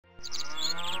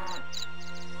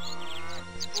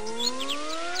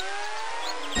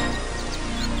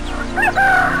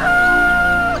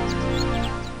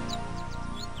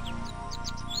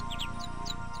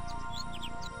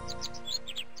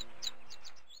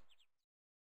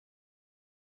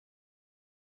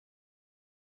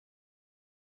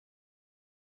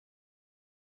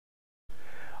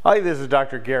Hi, this is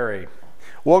Dr. Gary.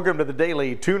 Welcome to the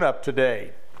Daily Tune-Up today.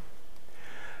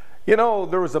 You know,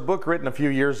 there was a book written a few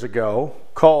years ago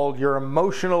called Your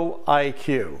Emotional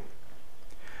IQ.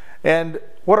 And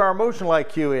what our emotional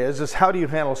IQ is how do you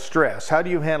handle stress? How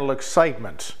do you handle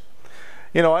excitement?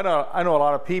 You know, I know a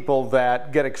lot of people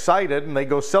that get excited and they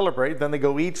go celebrate, then they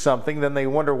go eat something, then they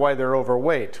wonder why they're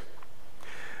overweight.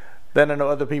 Then I know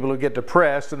other people who get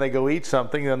depressed and they go eat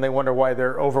something, then they wonder why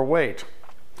they're overweight.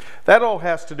 That all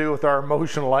has to do with our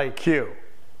emotional IQ.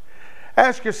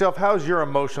 Ask yourself, how's your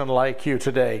emotional IQ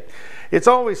today? It's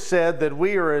always said that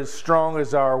we are as strong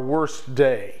as our worst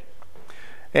day.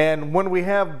 And when we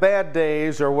have bad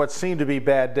days, or what seem to be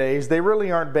bad days, they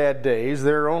really aren't bad days.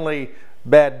 They're only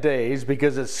bad days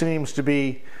because it seems to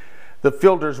be the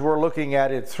filters we're looking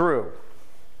at it through.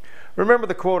 Remember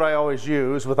the quote I always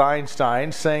use with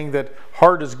Einstein saying that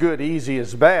hard is good, easy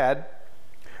is bad.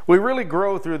 We really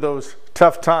grow through those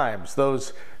tough times,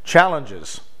 those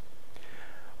challenges.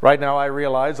 Right now I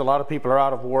realize a lot of people are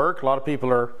out of work, a lot of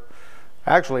people are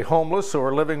actually homeless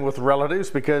or living with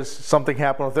relatives because something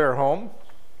happened with their home,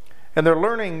 and they're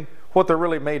learning what they're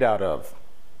really made out of.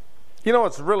 You know,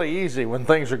 it's really easy when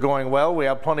things are going well, we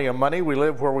have plenty of money, we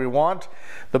live where we want,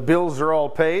 the bills are all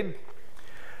paid.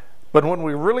 But when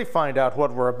we really find out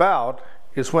what we're about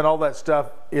is when all that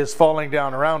stuff is falling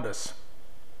down around us.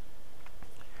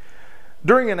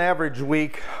 During an average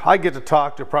week, I get to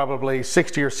talk to probably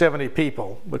 60 or 70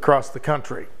 people across the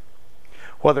country,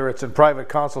 whether it's in private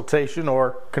consultation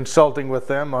or consulting with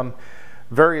them on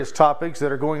various topics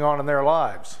that are going on in their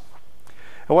lives.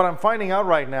 And what I'm finding out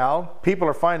right now, people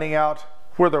are finding out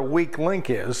where their weak link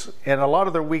is, and a lot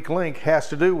of their weak link has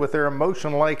to do with their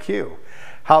emotional IQ,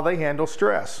 how they handle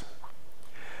stress.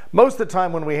 Most of the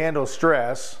time when we handle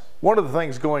stress, one of the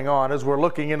things going on is we're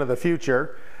looking into the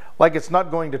future like it's not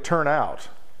going to turn out.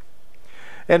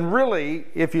 And really,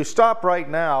 if you stop right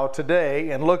now,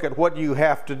 today, and look at what you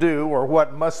have to do or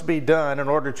what must be done in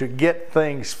order to get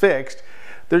things fixed,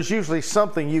 there's usually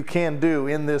something you can do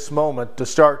in this moment to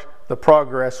start the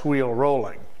progress wheel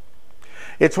rolling.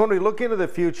 It's when we look into the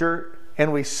future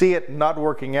and we see it not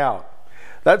working out.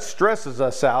 That stresses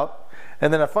us out,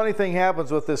 and then a funny thing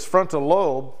happens with this frontal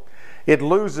lobe. It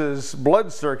loses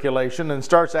blood circulation and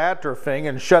starts atrophying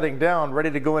and shutting down,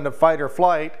 ready to go into fight or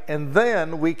flight, and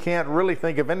then we can't really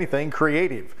think of anything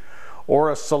creative or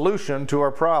a solution to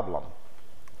our problem.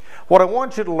 What I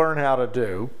want you to learn how to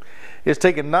do is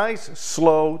take a nice,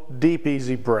 slow, deep,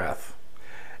 easy breath.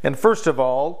 And first of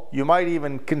all, you might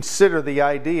even consider the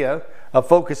idea of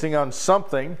focusing on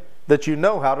something that you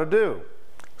know how to do.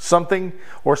 Something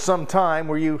or some time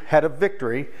where you had a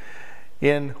victory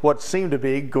in what seemed to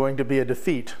be going to be a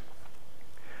defeat.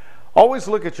 Always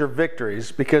look at your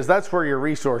victories because that's where your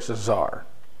resources are.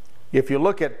 If you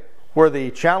look at where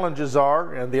the challenges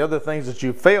are and the other things that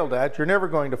you failed at, you're never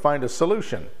going to find a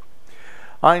solution.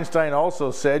 Einstein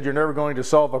also said you're never going to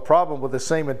solve a problem with the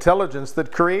same intelligence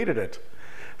that created it.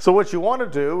 So what you want to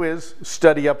do is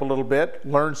study up a little bit,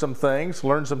 learn some things,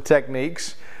 learn some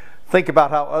techniques, think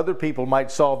about how other people might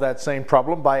solve that same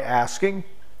problem by asking,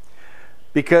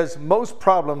 because most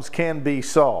problems can be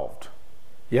solved.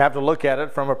 You have to look at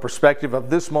it from a perspective of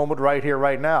this moment right here,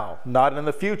 right now, not in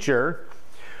the future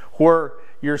where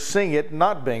you're seeing it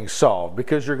not being solved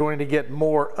because you're going to get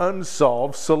more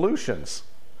unsolved solutions.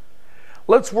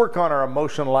 Let's work on our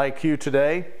emotional IQ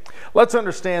today. Let's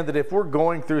understand that if we're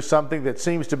going through something that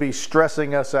seems to be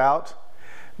stressing us out,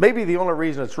 maybe the only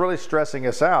reason it's really stressing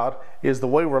us out is the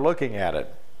way we're looking at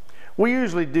it. We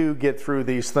usually do get through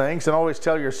these things, and always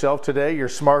tell yourself today you're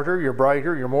smarter, you're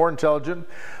brighter, you're more intelligent,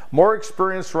 more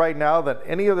experienced right now than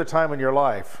any other time in your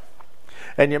life.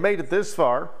 And you made it this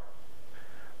far,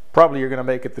 probably you're going to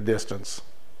make it the distance.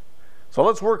 So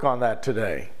let's work on that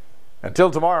today.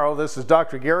 Until tomorrow, this is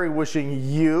Dr. Gary wishing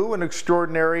you an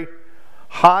extraordinary,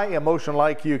 high emotional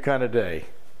IQ kind of day.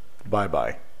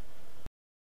 Bye-bye.